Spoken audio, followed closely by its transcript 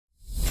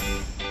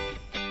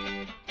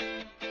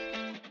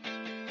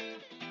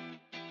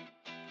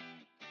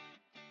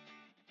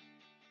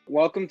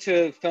Welcome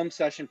to Film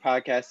Session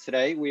Podcast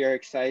today. We are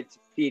excited to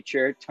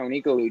feature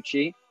Tony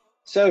Gallucci.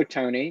 So,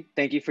 Tony,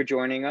 thank you for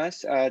joining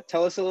us.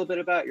 Tell us a little bit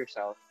about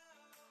yourself.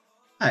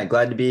 Hi,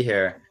 glad to be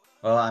here.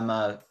 Well, I'm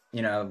a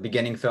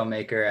beginning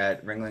filmmaker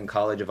at Ringling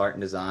College of Art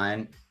and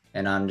Design,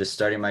 and I'm just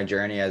starting my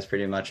journey as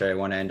pretty much I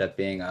want to end up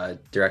being a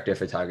director of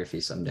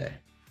photography someday.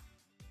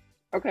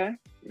 Okay,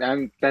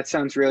 that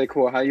sounds really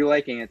cool. How are you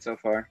liking it so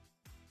far?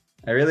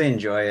 I really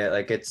enjoy it.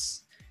 Like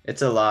it's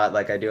a lot.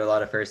 Like I do a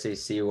lot of first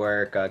AC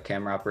work,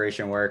 camera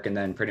operation work, and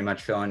then pretty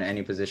much fill in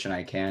any position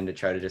I can to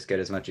try to just get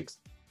as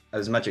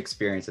much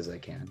experience as I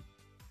can.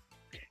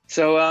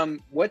 So,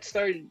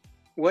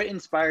 what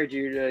inspired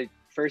you to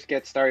first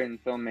get started in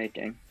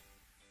filmmaking?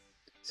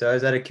 So I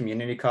was at a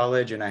community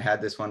college and I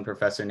had this one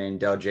professor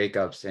named Del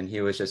Jacobs, and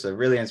he was just a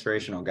really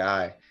inspirational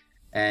guy.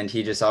 And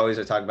he just always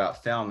would talk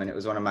about film, and it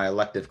was one of my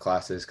elective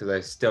classes because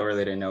I still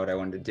really didn't know what I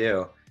wanted to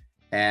do.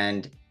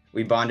 And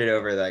we bonded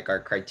over like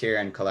our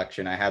Criterion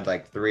collection. I had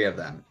like 3 of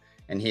them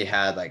and he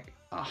had like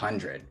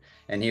 100.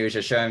 And he was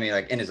just showing me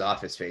like in his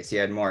office space, he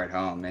had more at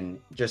home, and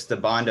just the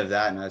bond of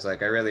that. And I was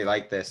like, I really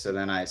like this. So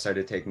then I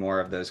started to take more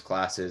of those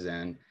classes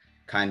and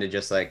kind of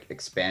just like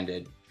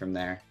expanded from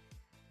there.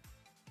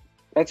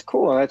 That's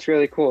cool. That's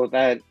really cool.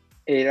 That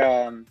it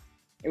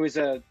was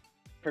a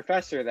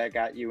professor that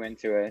got you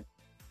into it.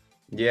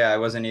 Yeah, I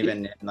wasn't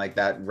even in like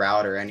that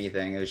route or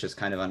anything. It was just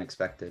kind of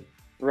unexpected.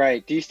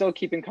 Right. Do you still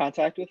keep in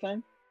contact with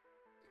him?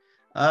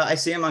 I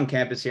see him on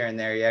campus here and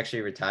there. He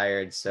actually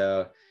retired,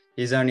 so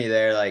he's only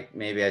there like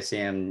maybe I see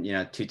him,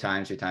 2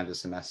 times, 3 times a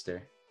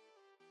semester.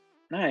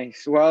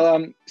 Nice.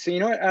 Well, so you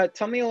know what?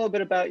 Tell me a little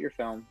bit about your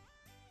film.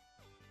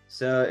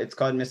 So it's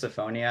called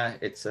Misophonia.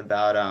 It's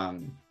about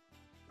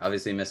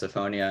obviously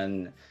misophonia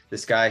and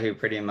this guy who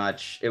pretty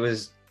much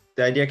the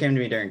idea came to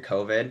me during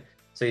COVID.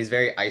 So he's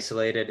very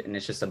isolated and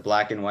it's just a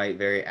black and white,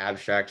 very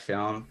abstract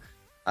film.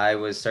 I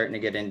was starting to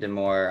get into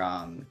more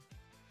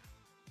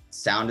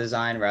sound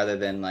design rather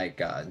than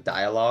like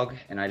dialogue,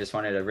 and I just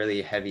wanted a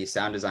really heavy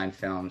sound design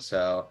film.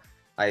 So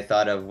I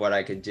thought of what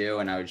I could do,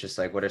 and I was just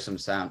like, what are some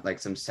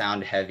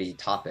sound heavy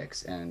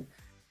topics? And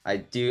I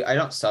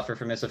don't suffer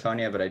from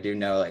misophonia, but I do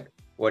know like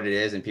what it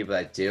is and people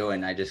that do,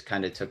 and I just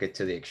kind of took it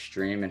to the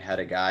extreme and had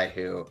a guy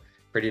who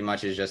pretty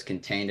much is just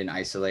contained and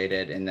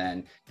isolated, and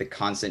then the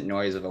constant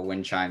noise of a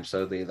wind chime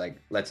slowly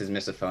like lets his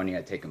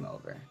misophonia take him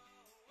over.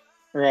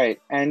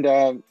 Right. And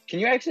can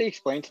you actually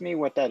explain to me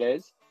what that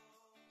is?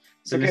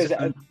 So Because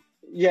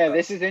yeah,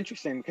 this is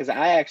interesting because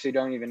I actually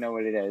don't even know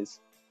what it is.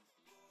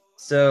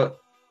 So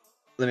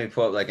let me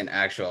pull up like an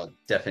actual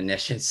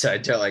definition so I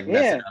don't like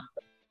mess it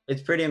up.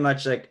 It's pretty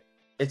much like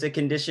it's a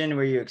condition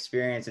where you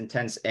experience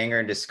intense anger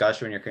and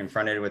disgust when you're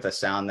confronted with a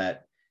sound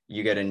that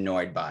you get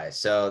annoyed by.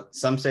 So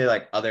some say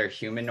like other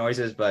human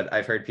noises, but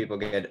I've heard people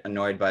get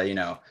annoyed by,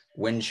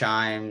 wind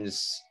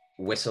chimes,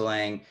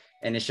 whistling,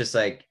 and it's just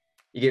like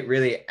you get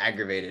really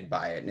aggravated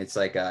by it. And it's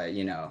like,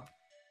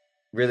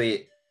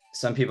 really,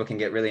 some people can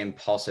get really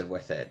impulsive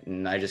with it.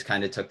 And I just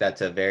kind of took that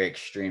to a very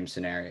extreme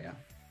scenario.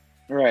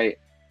 Right.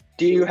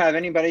 Do you have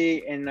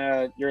anybody in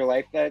your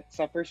life that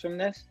suffers from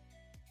this?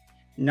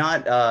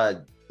 Not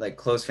like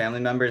close family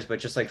members, but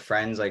just like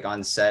friends. Like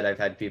on set, I've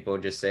had people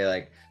just say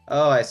like,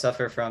 oh, I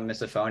suffer from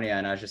misophonia.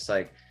 And I was just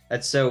like,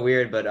 that's so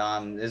weird. But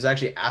it was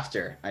actually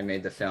after I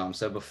made the film.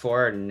 So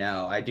before,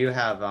 no, I do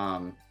have,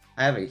 I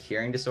have a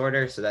hearing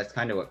disorder. So that's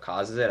kind of what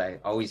causes it. I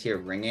always hear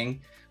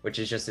ringing, which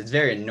is just, it's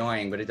very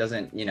annoying, but it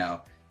doesn't,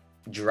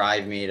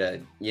 drive me to,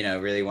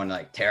 really want to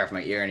like tear off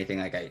my ear or anything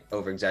like I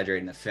over exaggerate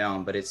in the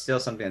film, but it's still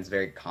something that's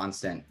very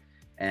constant.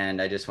 And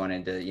I just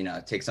wanted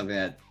to, take something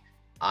that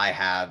I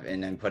have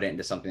and then put it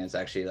into something that's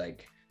actually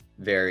like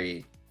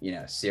very,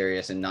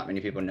 serious and not many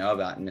people know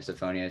about. And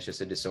misophonia is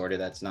just a disorder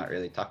that's not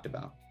really talked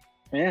about.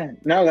 Yeah,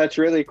 no, that's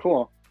really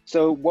cool.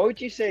 So what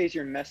would you say is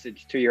your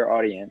message to your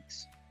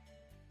audience?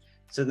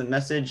 So the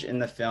message in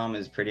the film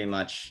is pretty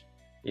much,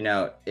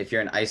 if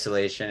you're in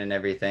isolation and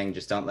everything,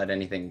 just don't let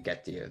anything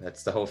get to you.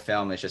 That's the whole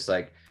film. It's just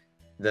like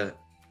the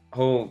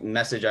whole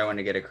message I want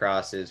to get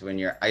across is when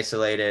you're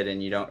isolated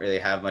and you don't really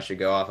have much to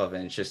go off of,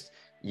 and it's just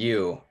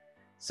you,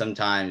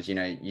 sometimes,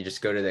 you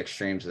just go to the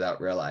extremes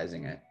without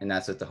realizing it. And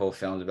that's what the whole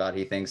film's about.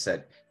 He thinks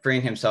that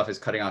freeing himself is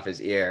cutting off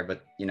his ear,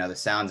 but, the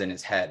sound's in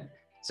his head.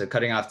 So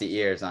cutting off the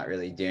ear is not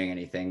really doing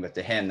anything, but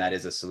to him, that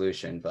is a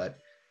solution. But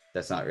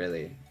that's not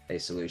really a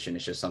solution.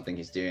 It's just something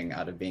he's doing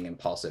out of being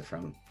impulsive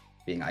from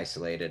being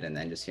isolated and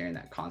then just hearing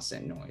that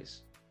constant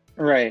noise.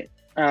 Right.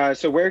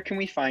 So where can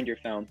we find your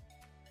film?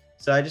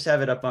 So I just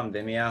have it up on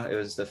Vimeo. It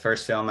was the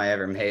first film I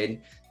ever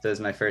made. So it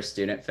was my first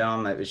student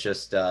film. It was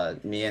just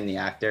me and the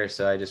actor.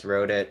 So I just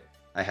wrote it.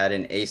 I had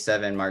an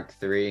A7 Mark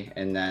III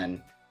and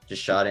then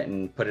just shot it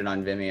and put it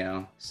on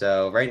Vimeo.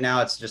 So right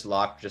now it's just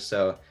locked just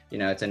so,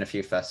 it's in a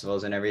few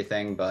festivals and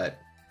everything. But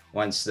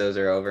once those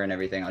are over and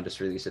everything, I'll just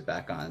release it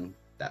back on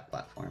that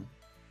platform.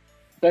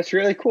 That's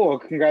really cool.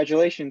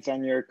 Congratulations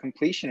on your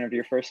completion of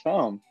your first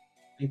film.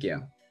 Thank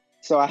you.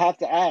 So I have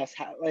to ask,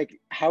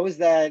 how was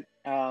that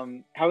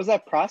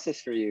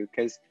process for you?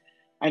 Because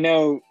I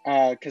know,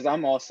 because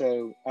I'm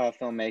also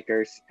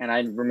filmmakers, and I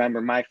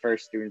remember my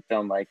first student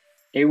film. Like,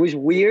 it was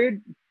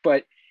weird,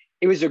 but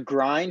it was a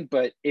grind,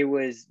 but it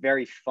was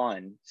very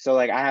fun. So,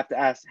 like, I have to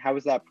ask, how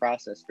was that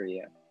process for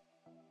you?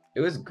 It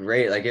was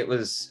great. Like I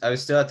was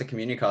still at the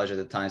community college at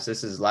the time. So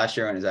this is last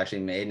year when it was actually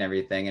made and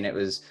everything. And it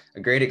was a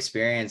great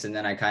experience. And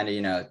then I kind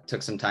of,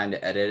 took some time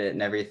to edit it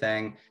and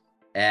everything.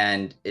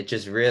 And it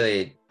just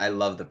really, I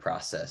love the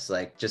process.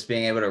 Like just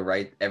being able to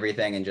write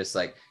everything and just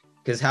like,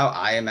 because how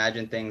I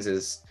imagine things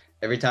is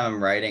every time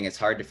I'm writing, it's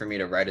hard for me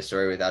to write a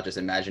story without just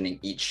imagining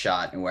each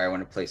shot and where I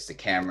want to place the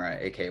camera,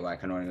 aka why I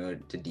kind of want to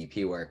go to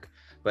DP work.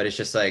 But it's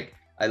just like,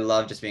 I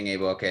love just being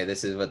able, okay,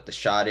 this is what the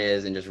shot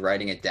is, and just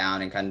writing it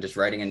down and kind of just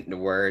writing it into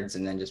words,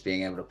 and then just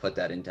being able to put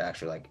that into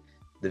actual like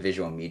the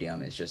visual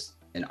medium is just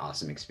an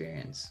awesome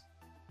experience.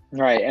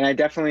 Right. And I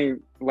definitely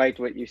liked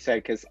what you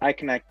said because I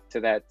connect to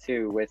that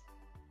too with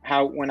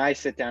how when I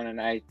sit down and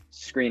I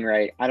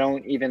screenwrite, I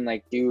don't even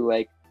like do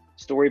like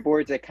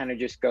storyboards. I kind of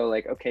just go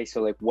like, okay,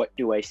 so like what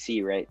do I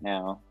see right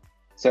now?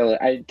 So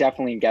I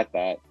definitely get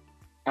that.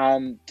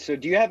 So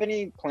do you have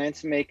any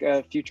plans to make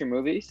future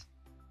movies?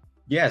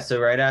 Yeah, so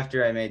right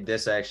after I made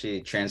this, I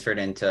actually transferred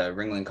into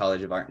Ringling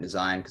College of Art and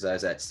Design because I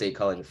was at State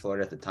College of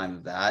Florida at the time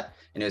of that.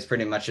 And it was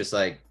pretty much just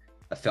like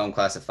a film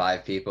class of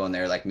 5 people, and they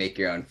were like, make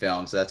your own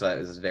film. So that's why it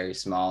was very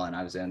small and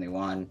I was the only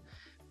one.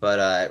 But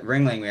at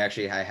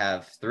Ringling, I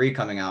have 3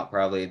 coming out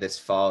probably this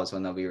fall is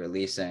when they'll be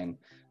releasing.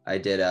 I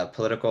did a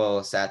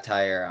political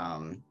satire.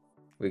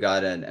 We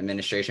got an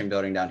administration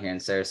building down here in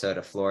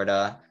Sarasota,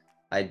 Florida.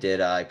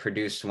 I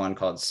produced one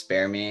called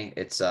Spare Me.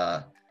 It's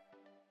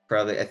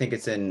probably I think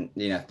it's in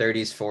 30s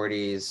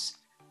 40s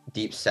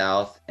deep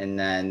south, and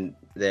then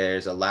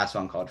there's a last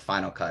one called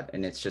Final Cut,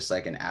 and it's just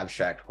like an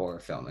abstract horror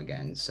film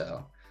again.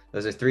 So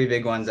those are 3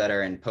 big ones that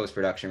are in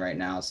post-production right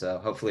now, so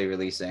hopefully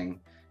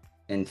releasing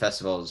in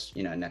festivals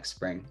next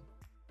spring.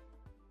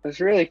 That's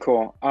really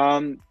cool.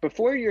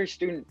 Before your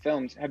student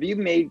films, have you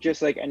made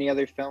just like any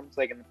other films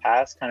like in the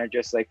past, kind of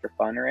just like for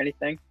fun or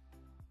anything?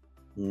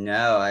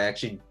 No, I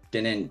actually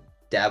didn't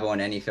dabble in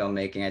any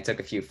filmmaking. I took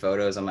a few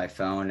photos on my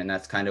phone, and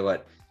that's kind of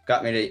what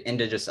got me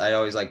into just, I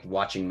always liked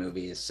watching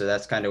movies. So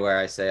that's kind of where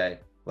I say I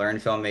learned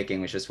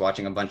filmmaking, was just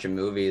watching a bunch of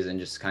movies and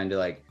just kind of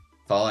like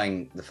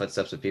following the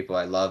footsteps of people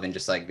I love, and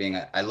just like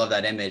I love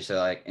that image, so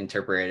like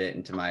interpret it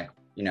into my,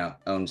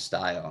 own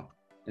style.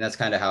 And that's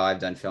kind of how I've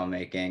done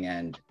filmmaking,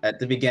 and at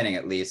the beginning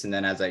at least. And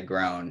then as I've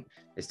grown,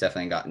 it's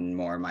definitely gotten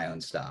more my own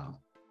style.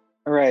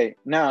 All right.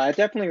 No, I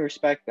definitely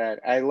respect that.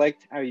 I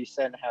liked how you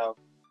said how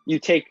you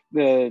take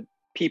the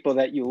people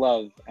that you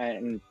love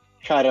and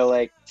try to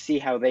like see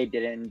how they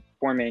did it and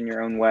form it in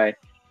your own way.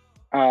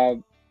 Uh,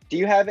 do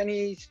you have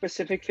any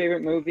specific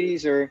favorite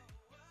movies or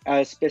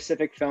a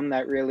specific film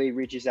that really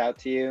reaches out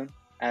to you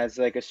as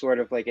like a sort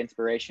of like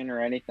inspiration or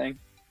anything?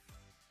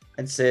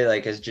 I'd say,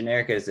 like, as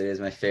generic as it is,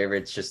 my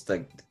favorite's just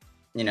like,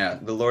 the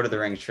Lord of the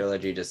Rings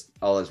trilogy, just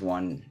all is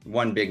one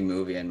big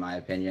movie in my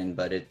opinion.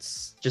 But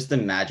it's just the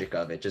magic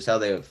of it, just how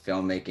the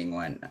filmmaking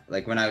went.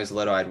 Like when I was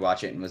little, I'd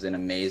watch it and was in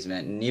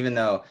amazement. And even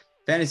though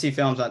fantasy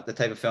films aren't the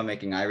type of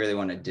filmmaking I really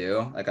want to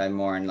do, like I'm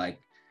more in like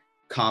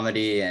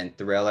comedy and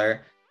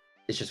thriller,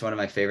 it's just one of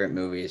my favorite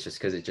movies, just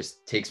because it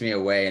just takes me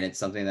away, and it's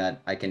something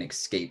that I can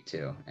escape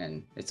to.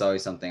 And it's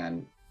always something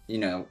I'm,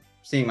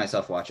 seeing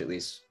myself watch at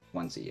least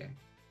once a year.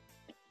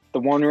 The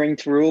One Ring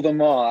to rule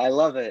them all. I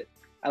love it.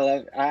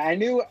 I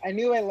knew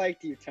I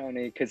liked you,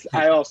 Tony, because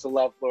I also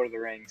love Lord of the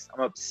Rings.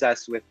 I'm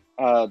obsessed with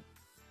Lord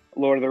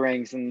of the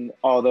Rings and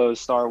all those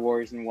Star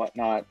Wars and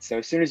whatnot. So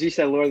as soon as you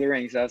said Lord of the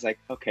Rings, I was like,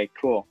 okay,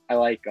 cool. I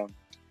like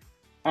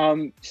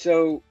them.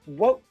 So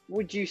what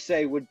would you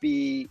say would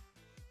be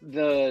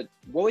what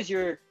was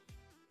your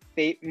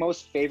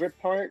most favorite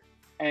part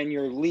and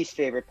your least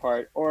favorite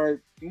part,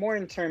 or more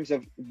in terms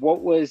of what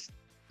was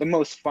the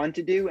most fun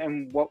to do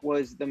and what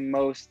was the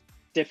most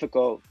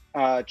difficult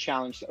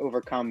challenge to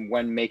overcome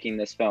when making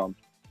this film?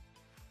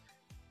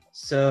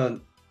 So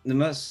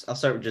I'll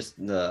start with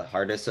just the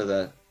hardest. So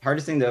the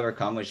hardest thing to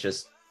overcome was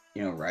just,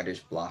 writer's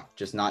block,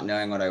 just not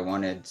knowing what I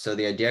wanted. So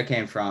the idea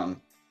came from,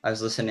 I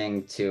was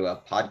listening to a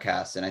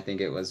podcast, and I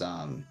think it was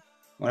one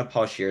of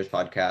Paul Scheer's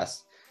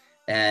podcasts,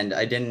 and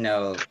I didn't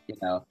know,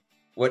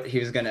 what he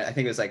was gonna, I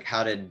think it was like,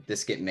 how did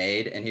this get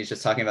made? And he was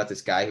just talking about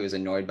this guy who was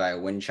annoyed by a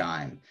wind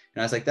chime.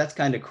 And I was like, that's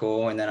kind of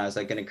cool. And then I was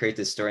like, gonna create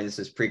this story, and this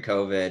is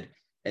pre-COVID.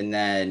 And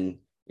then,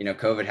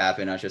 COVID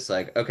happened. I was just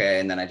like, okay.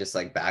 And then I just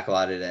like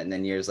backlotted it. And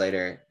then years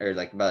later, or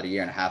like about a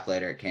year and a half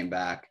later, it came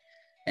back.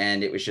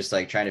 And it was just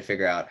like trying to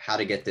figure out how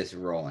to get this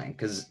rolling.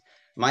 Because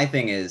my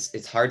thing is,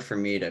 it's hard for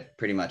me to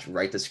pretty much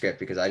write the script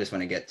because I just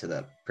want to get to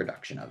the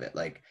production of it.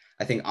 Like,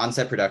 I think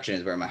on-set production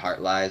is where my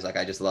heart lies. Like,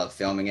 I just love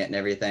filming it and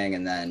everything.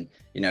 And then,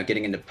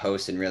 getting into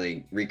post and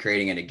really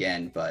recreating it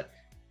again. But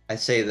I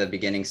say the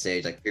beginning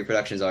stage, like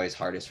pre-production is always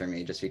hardest for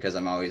me, just because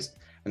I'm always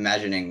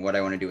imagining what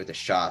I want to do with the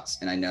shots.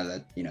 And I know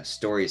that,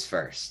 stories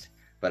first,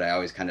 but I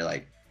always kind of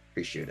like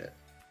pre-shoot it.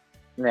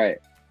 Right.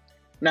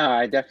 No,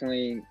 I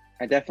definitely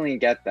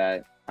get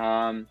that.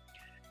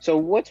 So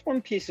what's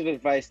one piece of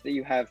advice that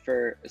you have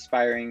for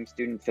aspiring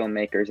student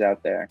filmmakers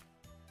out there?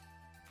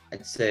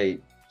 I'd say,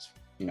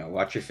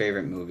 watch your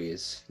favorite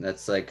movies.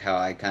 That's like how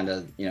I kind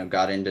of,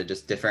 got into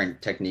just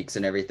different techniques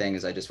and everything,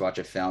 is I just watch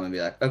a film and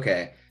be like,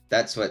 okay,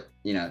 that's what,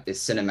 is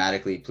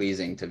cinematically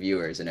pleasing to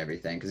viewers and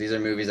everything. Because these are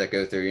movies that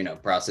go through,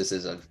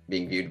 processes of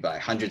being viewed by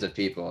hundreds of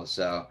people.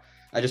 So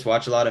I just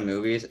watch a lot of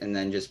movies and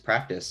then just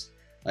practice.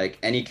 Like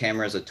any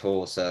camera is a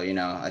tool. So,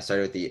 I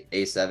started with the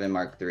A7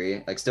 Mark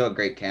III, like still a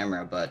great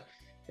camera, but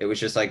it was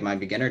just like my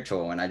beginner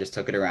tool. And I just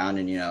took it around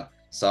and,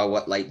 saw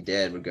what light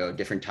did, would go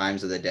different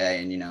times of the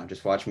day and,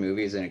 just watch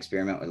movies and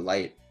experiment with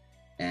light.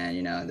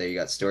 And, there you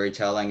got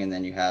storytelling, and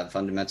then you have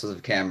fundamentals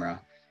of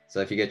camera. So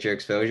if you get your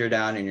exposure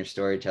down and your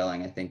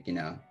storytelling, I think,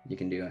 you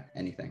can do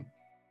anything.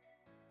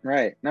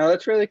 Right. No,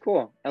 that's really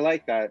cool. I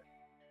like that.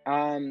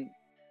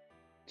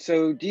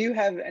 So do you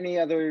have any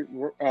other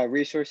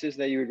resources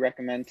that you would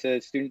recommend to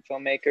student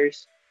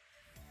filmmakers?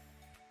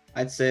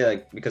 I'd say,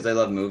 like, because I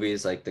love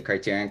movies, like the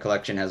Criterion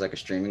Collection has like a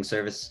streaming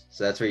service.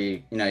 So that's where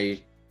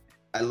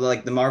I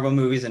like the Marvel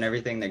movies and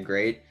everything. They're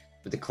great,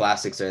 but the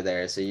classics are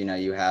there. So,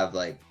 you have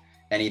like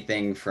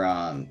anything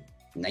from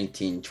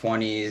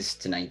 1920s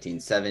to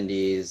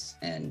 1970s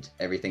and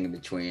everything in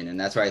between. And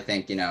that's where I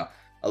think,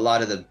 a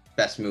lot of the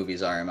best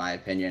movies are, in my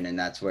opinion. And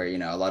that's where,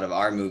 a lot of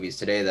our movies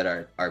today that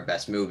are our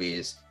best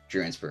movies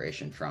drew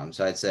inspiration from.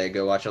 So I'd say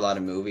go watch a lot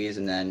of movies,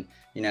 and then,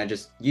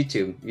 just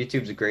YouTube.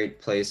 YouTube's a great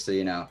place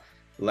to,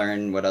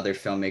 learn what other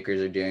filmmakers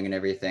are doing and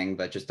everything,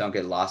 but just don't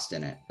get lost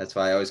in it. That's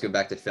why I always go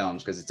back to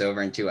films, because it's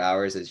over in 2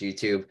 hours. As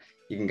YouTube,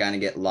 you can kind of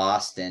get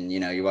lost, and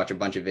you watch a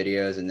bunch of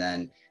videos and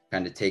then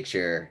kind of takes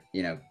your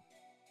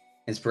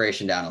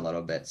inspiration down a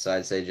little bit. So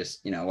I'd say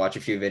just watch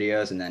a few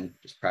videos and then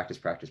just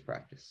practice.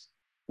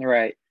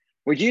 Right.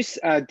 Would you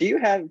say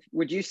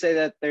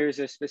that there's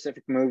a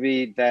specific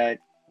movie that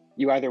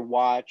you either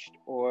watched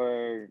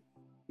or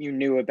you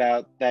knew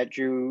about that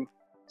drew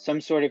some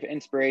sort of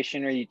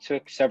inspiration, or you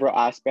took several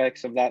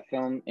aspects of that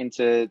film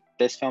into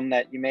this film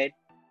that you made?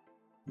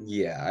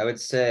 Yeah, I would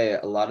say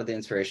a lot of the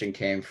inspiration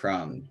came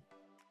from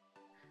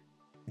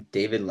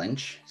David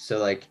Lynch. So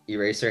like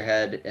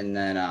Eraserhead, and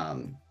then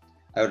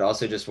I would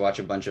also just watch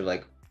a bunch of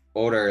like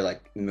older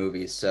like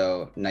movies.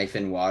 So Knife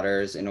and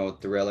Water's an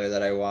old thriller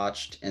that I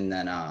watched, and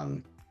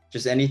then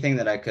just anything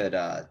that I could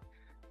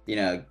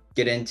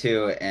get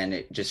into, and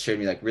it just showed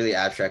me like really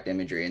abstract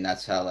imagery. And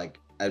that's how like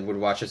I would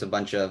watch just a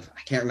bunch of,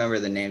 I can't remember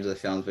the names of the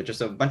films, but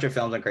just a bunch of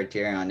films on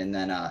Criterion. And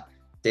then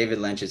David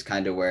Lynch is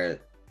kind of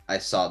where I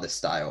saw the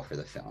style for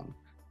the film.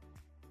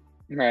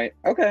 Right.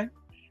 Okay.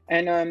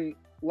 And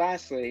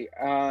lastly,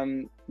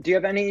 do you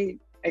have any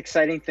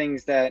exciting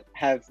things that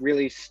have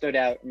really stood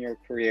out in your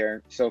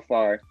career so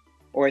far,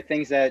 or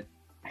things that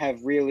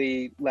have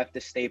really left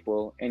a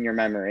staple in your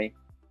memory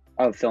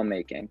of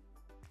filmmaking?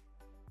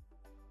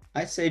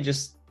 I'd say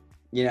just,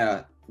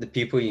 the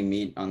people you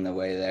meet on the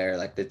way there.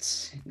 Like,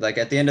 it's like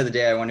at the end of the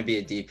day, I want to be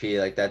a DP.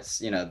 Like that's,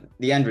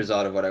 the end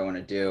result of what I want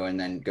to do, and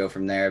then go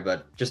from there.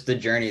 But just the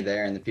journey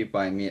there and the people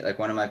I meet. Like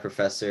one of my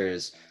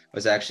professors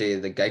was actually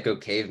the Geico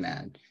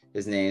caveman.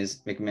 His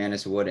name's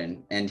McManus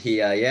Wooden. And he,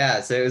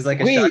 so it was like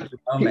a shocking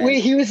moment.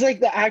 Wait, he was like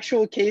the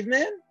actual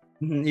caveman?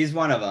 He's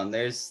one of them.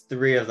 There's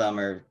 3 of them,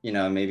 or,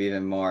 maybe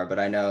even more. But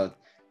I know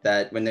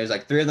that when there's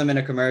like 3 of them in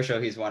a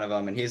commercial, he's one of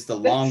them, and he's the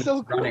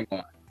longest running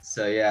one.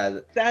 So yeah,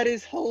 that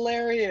is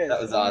hilarious. That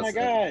was awesome. Oh my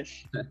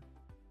gosh.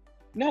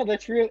 No,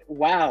 that's real.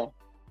 Wow.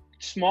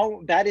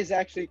 That is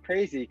actually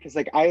crazy, because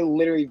like I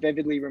literally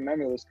vividly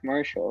remember those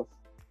commercials.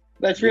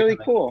 That's really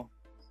cool.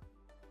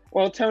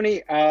 Well,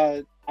 Tony,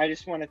 I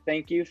just want to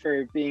thank you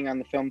for being on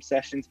the Film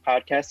Sessions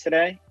podcast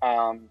today.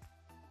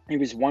 It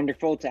was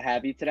wonderful to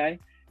have you today,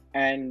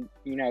 and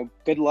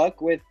good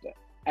luck with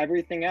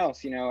everything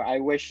else. I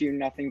wish you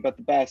nothing but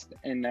the best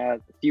in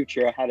the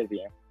future ahead of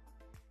you.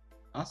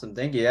 Awesome.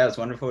 Thank you. Yeah, it's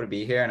wonderful to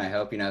be here. And I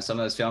hope, some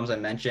of those films I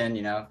mentioned,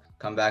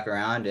 come back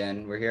around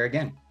and we're here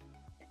again.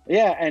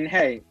 Yeah. And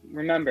hey,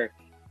 remember,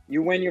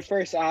 you win your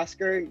first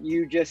Oscar,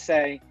 you just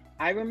say,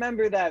 I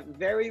remember that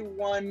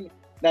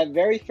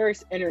very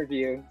first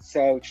interview.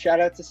 So shout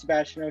out to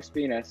Sebastian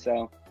Ospina.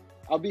 So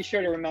I'll be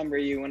sure to remember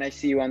you when I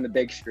see you on the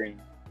big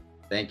screen.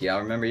 Thank you. I'll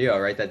remember you.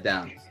 I'll write that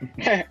down.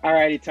 All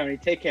righty, Tony.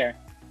 Take care.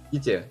 You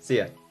too. See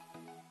ya.